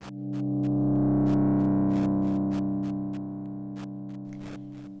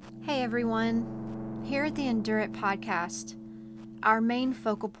everyone. Here at the Endure It podcast, our main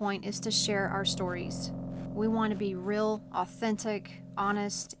focal point is to share our stories. We want to be real, authentic,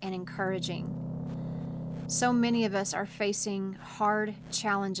 honest, and encouraging. So many of us are facing hard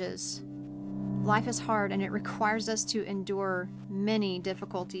challenges. Life is hard and it requires us to endure many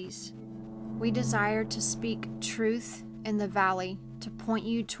difficulties. We desire to speak truth in the valley to point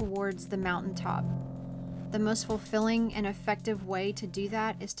you towards the mountaintop. The most fulfilling and effective way to do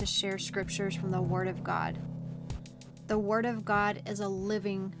that is to share scriptures from the Word of God. The Word of God is a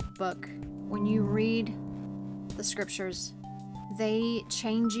living book. When you read the scriptures, they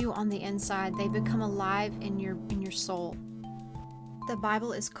change you on the inside. They become alive in your soul. The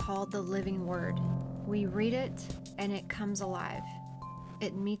Bible is called the living Word. We read it and it comes alive.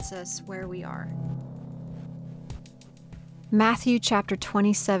 It meets us where we are. Matthew chapter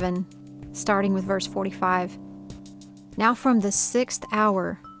 27. Starting with verse 45. Now from the 6th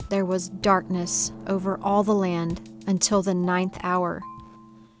hour there was darkness over all the land until the 9th hour.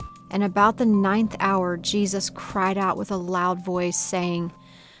 And about the 9th hour Jesus cried out with a loud voice, saying,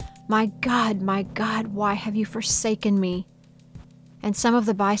 my God, why have you forsaken me? And some of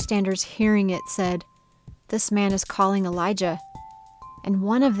the bystanders hearing it said, this man is calling Elijah. And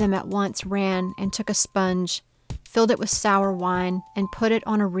one of them at once ran and took a sponge, filled it with sour wine, and put it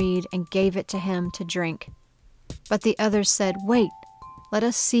on a reed and gave it to him to drink. But the others said, wait, let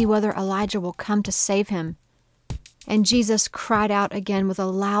us see whether Elijah will come to save him. And Jesus cried out again with a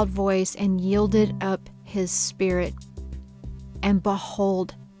loud voice and yielded up his spirit. And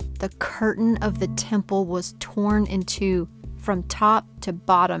behold, the curtain of the temple was torn in two from top to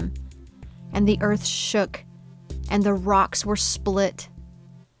bottom, and the earth shook, and the rocks were split.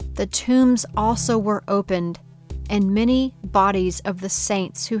 The tombs also were opened, and many bodies of the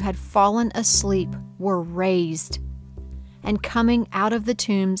saints who had fallen asleep were raised. And coming out of the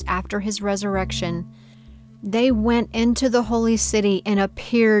tombs after his resurrection, they went into the holy city and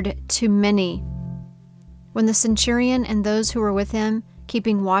appeared to many. When the centurion and those who were with him,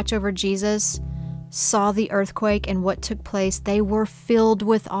 keeping watch over Jesus, saw the earthquake and what took place, they were filled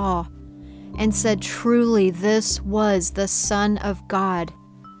with awe and said, truly, this was the Son of God.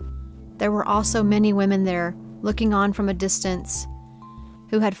 There were also many women there, looking on from a distance,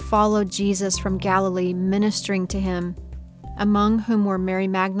 who had followed Jesus from Galilee, ministering to him, among whom were Mary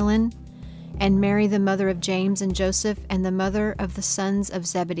Magdalene, and Mary the mother of James and Joseph, and the mother of the sons of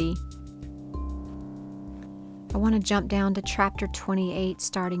Zebedee. I want to jump down to chapter 28,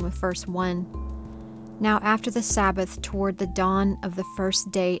 starting with verse 1. Now after the Sabbath, toward the dawn of the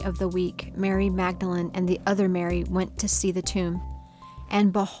first day of the week, Mary Magdalene and the other Mary went to see the tomb.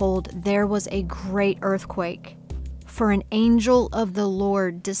 And behold, there was a great earthquake, for an angel of the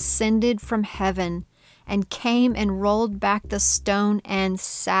Lord descended from heaven and came and rolled back the stone and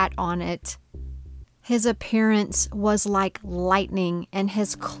sat on it. His appearance was like lightning, and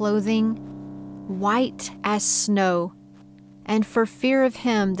his clothing white as snow. And for fear of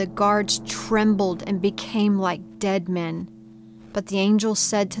him, the guards trembled and became like dead men. But the angel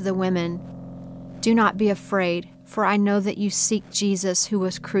said to the women, do not be afraid, for I know that you seek Jesus who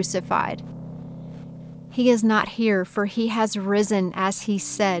was crucified. He is not here, for he has risen as he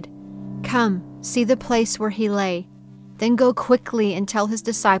said. Come, see the place where he lay. Then go quickly and tell his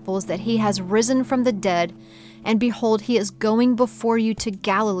disciples that he has risen from the dead, and behold, he is going before you to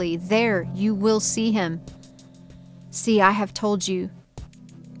Galilee. There you will see him. See, I have told you.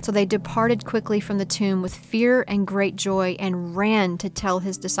 So they departed quickly from the tomb with fear and great joy and ran to tell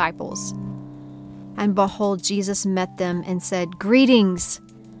his disciples. And behold, Jesus met them and said, greetings!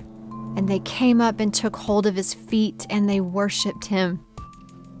 And they came up and took hold of his feet, and they worshipped him.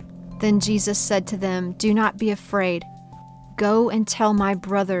 Then Jesus said to them, do not be afraid. Go and tell my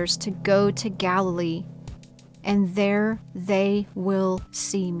brothers to go to Galilee, and there they will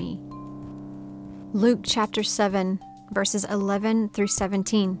see me. Luke chapter 7, verses 11 through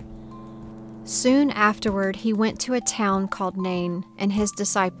 17. Soon afterward he went to a town called Nain, and his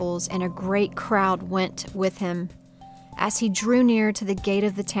disciples and a great crowd went with him. As he drew near to the gate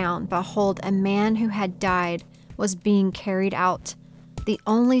of the town, behold, a man who had died was being carried out, the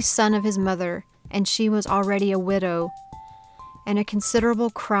only son of his mother, and she was already a widow. And a considerable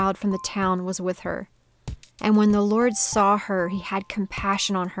crowd from the town was with her. And when the Lord saw her, he had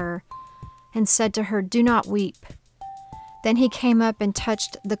compassion on her, and said to her, do not weep. Then he came up and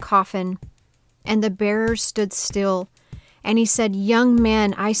touched the coffin, and the bearers stood still. And he said, young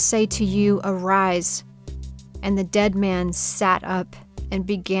man, I say to you, arise. And the dead man sat up and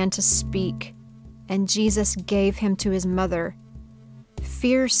began to speak, and Jesus gave him to his mother.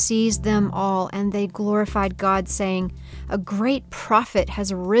 fear seized them all, and they glorified God, saying, "A great prophet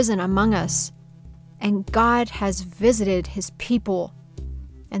has arisen among us, and God has visited his people."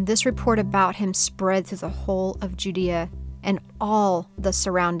 And this report about him spread through the whole of Judea and all the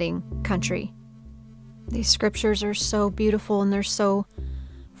surrounding country. These scriptures are so beautiful, and they're so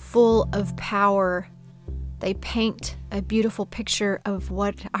full of power. They paint a beautiful picture of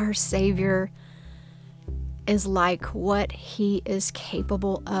what our Savior is like, what he is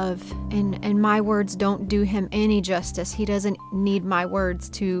capable of. And my words don't do him any justice. He doesn't need my words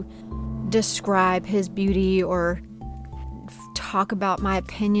to describe his beauty or talk about my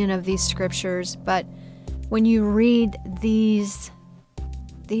opinion of these scriptures. But when you read these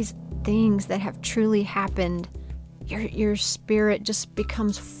things that have truly happened, your spirit just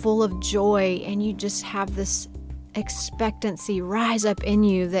becomes full of joy, and you just have this expectancy rise up in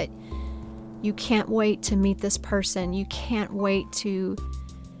you that you can't wait to meet this person. You can't wait to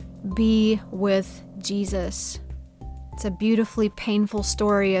be with Jesus. It's a beautifully painful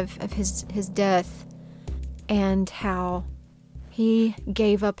story of his death and how he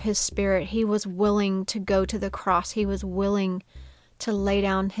gave up his spirit. He was willing to go to the cross. He was willing to lay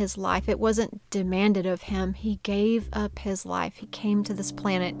down his life. It wasn't demanded of him. He gave up his life. He came to this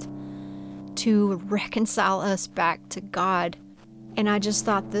planet to reconcile us back to God. And I just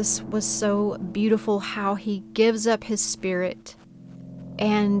thought this was so beautiful, how he gives up his spirit.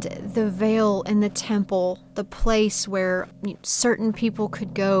 And the veil in the temple, the place where certain people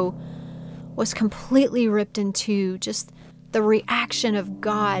could go, was completely ripped in two. Just the reaction of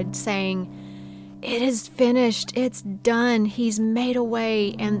God saying, "It is finished. It's done. He's made a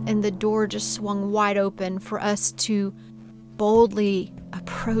way." And the door just swung wide open for us to boldly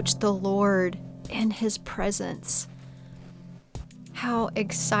approach the Lord in his presence. How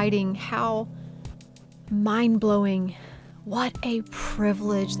exciting, how mind-blowing. What a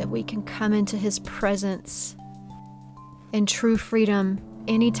privilege that we can come into his presence in true freedom.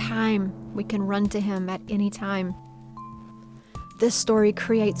 Anytime we can run to him at any time. This story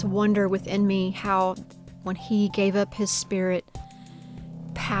creates wonder within me, how when he gave up his spirit,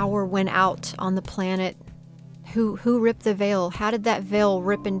 power went out on the planet. Who ripped the veil? How did that veil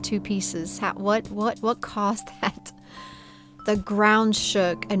rip in two pieces? What caused that? The ground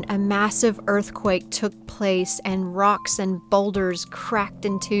shook, and a massive earthquake took place, and rocks and boulders cracked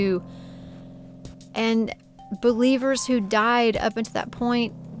in two. And believers who died up until that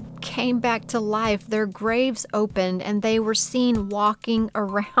point came back to life. Their graves opened, and they were seen walking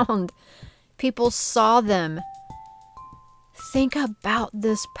around. People saw them. Think about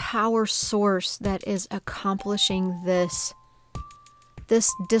this power source that is accomplishing this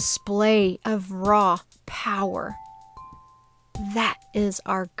display of raw power. That is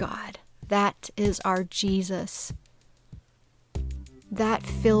our God. That is our Jesus. That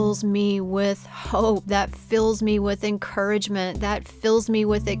fills me with hope. That fills me with encouragement. That fills me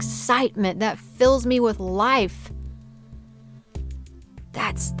with excitement. That fills me with life.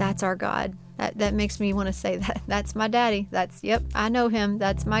 That's our God. That makes me want to say that. That's my daddy. Yep, I know him.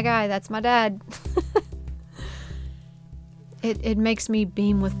 That's my guy. That's my dad. It makes me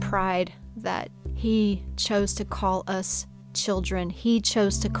beam with pride that he chose to call us children. He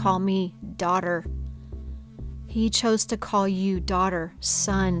chose to call me daughter. He chose to call you daughter,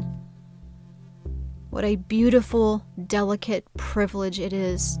 son. What a beautiful, delicate privilege it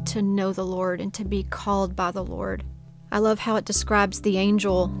is to know the Lord and to be called by the Lord. I love how it describes the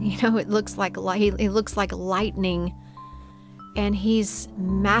angel. It looks like lightning, and he's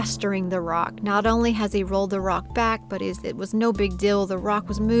mastering the rock. Not only has he rolled the rock back, but it was no big deal. The rock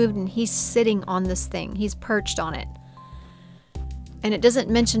was moved, and he's sitting on this thing. He's perched on it. And it doesn't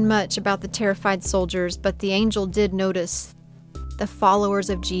mention much about the terrified soldiers, but the angel did notice the followers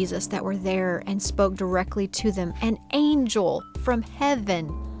of Jesus that were there and spoke directly to them. An angel from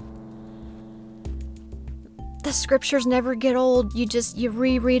heaven. The scriptures never get old. You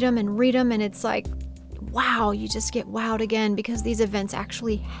reread them, and it's like, wow, you just get wowed again, because these events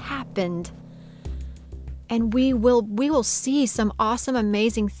actually happened. And we will see some awesome,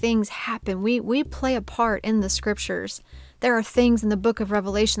 amazing things happen. We play a part in the scriptures. There are things in the book of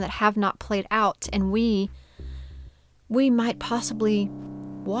Revelation that have not played out, and we might possibly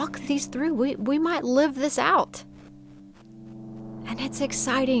walk these through. We might live this out. And it's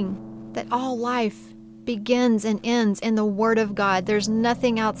exciting that all life begins and ends in the Word of God. There's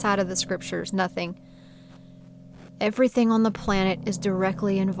nothing outside of the scriptures, nothing. Everything on the planet is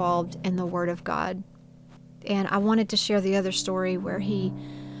directly involved in the Word of God. And I wanted to share the other story where he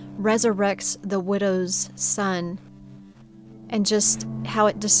resurrects the widow's son, and just how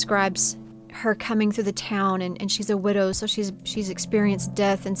it describes her coming through the town, and she's a widow, so she's experienced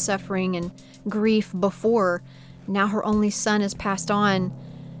death and suffering and grief before. Now her only son has passed on,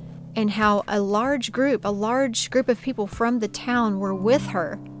 and how a large group of people from the town were with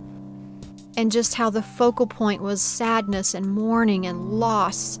her, and just how the focal point was sadness and mourning and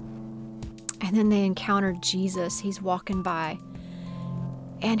loss. And then they encountered Jesus. He's walking by,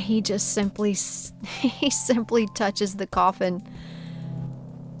 and he simply touches the coffin.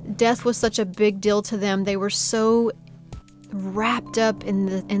 Death was such a big deal to them. They were so wrapped up in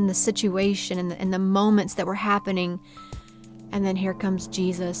the situation and the moments that were happening. And then here comes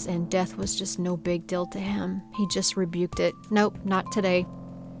Jesus, and death was just no big deal to him. He just rebuked it. Nope, not today.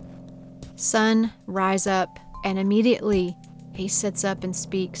 Son, rise up. And immediately he sits up and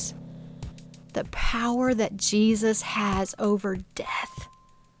speaks. The power that Jesus has over death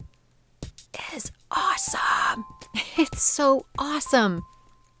is awesome. It's so awesome.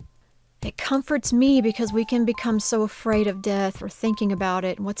 It comforts me because we can become so afraid of death or thinking about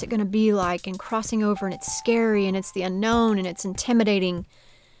it and what's it going to be like and crossing over, and it's scary and it's the unknown and it's intimidating.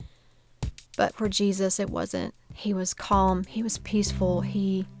 But for Jesus, it wasn't. He was calm. He was peaceful.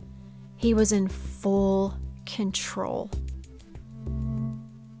 He was in full control.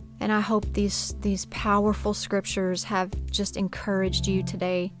 And I hope these powerful scriptures have just encouraged you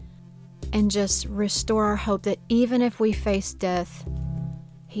today and just restore our hope that even if we face death,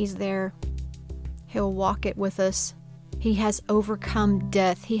 He's there. He'll walk it with us. He has overcome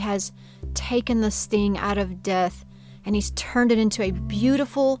death. He has taken the sting out of death, and He's turned it into a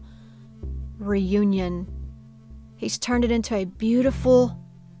beautiful reunion. He's turned it into a beautiful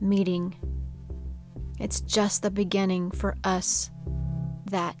meeting. It's just the beginning for us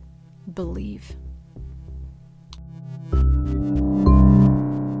that believe.